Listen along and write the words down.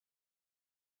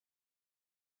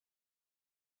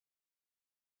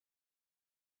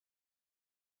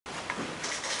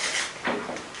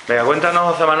Venga,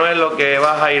 cuéntanos, José Manuel, lo que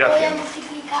vas a ir Voy a haciendo.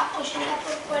 multiplicar 80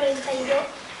 por 42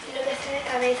 y lo que hace de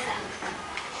cabeza.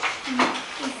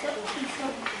 Hizo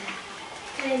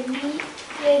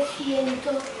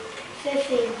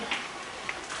 3.360.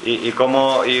 ¿Y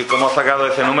cómo has sacado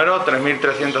ese número?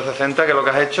 3.360, ¿qué es lo que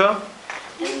has hecho?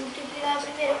 He multiplicado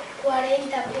primero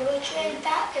 40 por 80,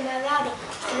 que me ha dado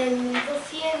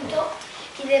 3.200,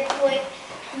 y después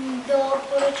 2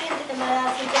 por 80, que me ha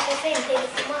dado 160, y lo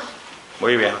he sumado.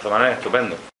 Muy bien, José Manuel,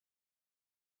 estupendo.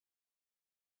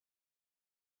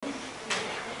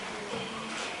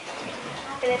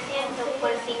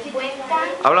 Por 50.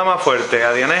 Habla más fuerte,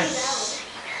 Adiané.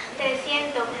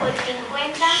 300 por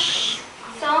 50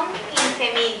 son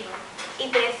 15.000. Y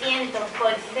 300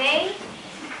 por 6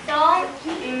 son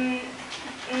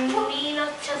 1.800.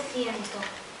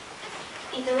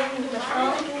 Y todo junto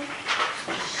son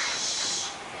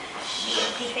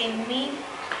 16.800.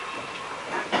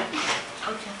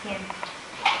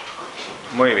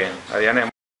 Muy bien, Adiané.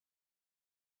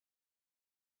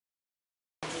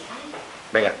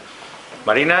 Venga,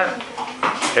 Marina,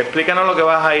 explícanos lo que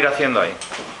vas a ir haciendo ahí.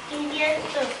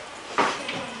 500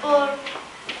 por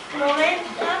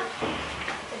 90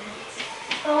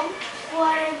 son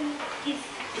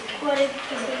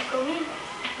 45.000.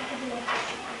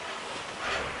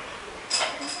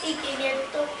 Y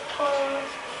 500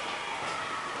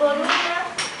 por 1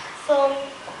 son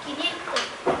 500.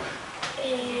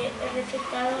 El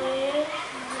resultado es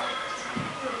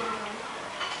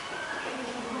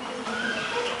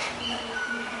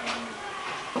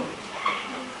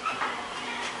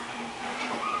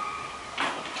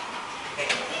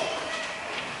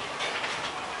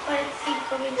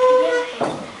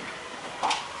 45.500.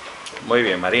 Muy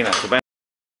bien, Marina, estupendo.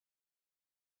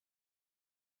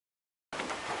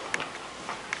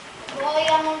 Voy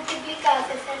a multiplicar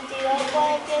 62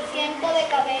 por 300 de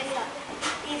cabeza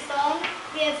y son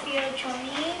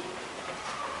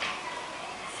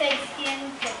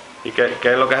 18.600. ¿Y qué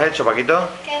es lo que has hecho, Paquito?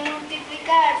 Que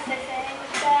multiplicar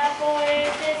 60 por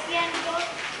 300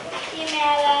 y me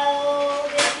ha dado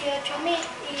 18.000,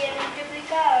 y he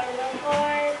multiplicado 2 por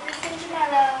 300 me ha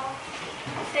dado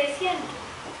 600.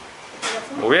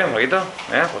 Muy bien, Paquito.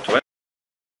 Pues estupendo.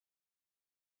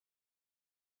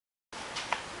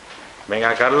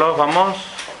 Venga, Carlos, vamos.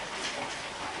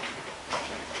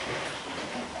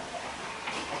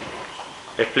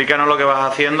 Explícanos lo que vas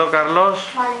haciendo, Carlos.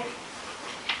 Vale.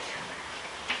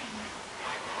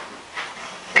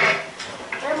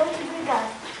 Voy a multiplicar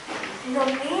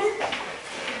 2.000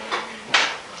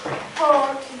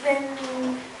 por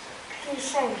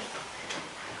 26.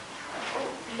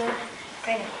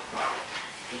 Espera.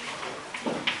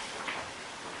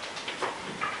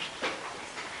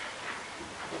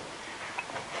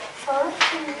 Son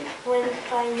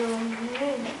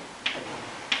 51.000.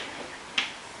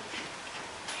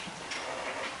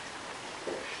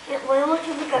 Voy a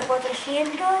multiplicar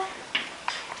 400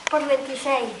 por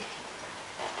 26,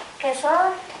 que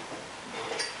son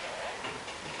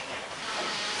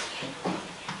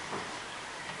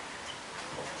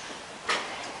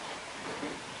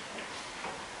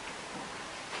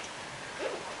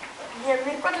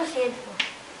 10.400.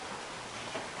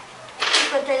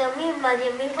 52.000 más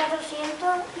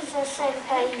 10.400,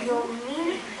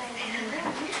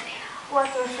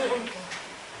 62.400.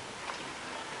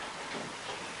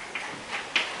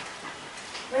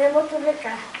 Voy a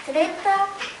multiplicar 30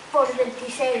 por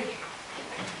 26,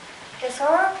 que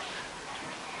son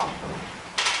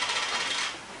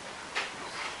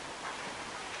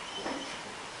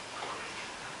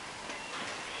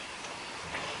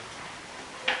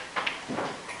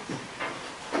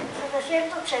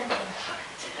 780.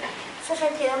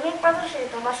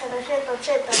 62.400 más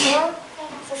 780 son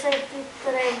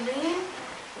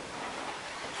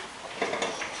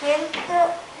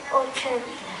 63.180.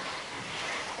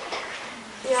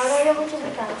 Y ahora voy a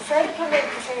multiplicar 6 por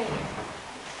 26,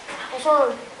 que son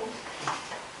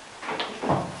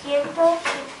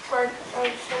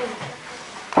 156.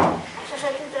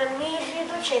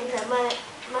 63.180 más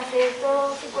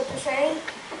 156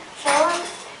 son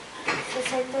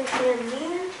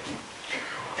 63.336.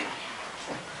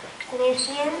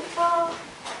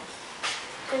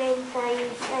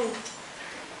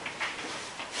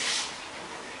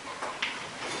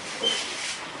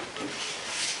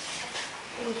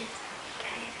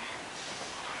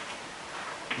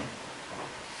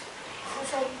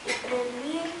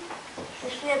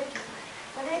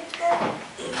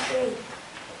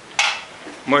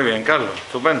 Muy bien, Carlos,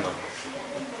 estupendo.